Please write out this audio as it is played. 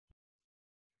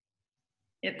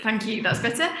Yeah, thank you. That's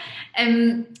better.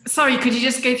 Sorry, could you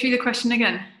just go through the question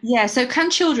again? Yeah, so can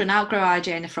children outgrow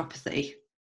IgA nephropathy?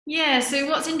 Yeah, so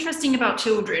what's interesting about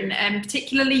children, and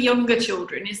particularly younger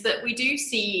children, is that we do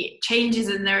see changes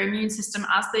in their immune system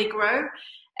as they grow,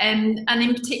 and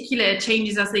in particular,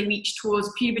 changes as they reach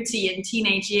towards puberty and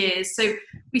teenage years. So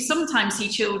we sometimes see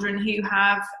children who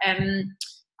have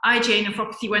IgA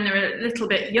nephropathy when they're a little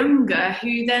bit younger,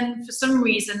 who then, for some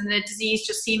reason, the disease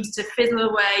just seems to fizzle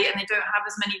away and they don't have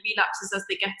as many relapses as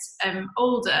they get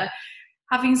older.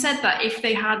 Having said that, if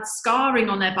they had scarring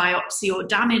on their biopsy or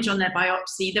damage on their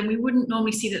biopsy, then we wouldn't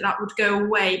normally see that that would go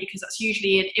away because that's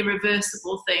usually an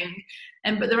irreversible thing.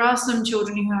 But there are some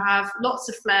children who have lots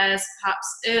of flares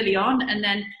perhaps early on, and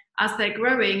then as they're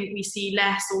growing, we see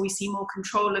less or we see more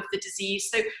control of the disease.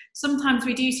 So sometimes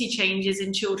we do see changes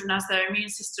in children as their immune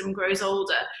system grows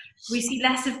older. We see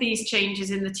less of these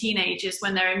changes in the teenagers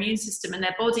when their immune system and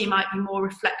their body might be more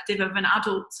reflective of an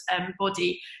adult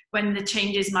body, when the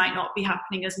changes might not be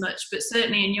happening as much. But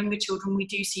certainly in younger children, we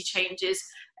do see changes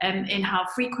in how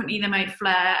frequently they might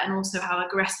flare and also how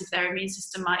aggressive their immune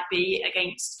system might be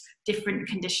against different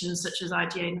conditions such as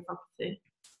IgA nephropathy.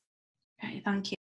 Okay, thank you.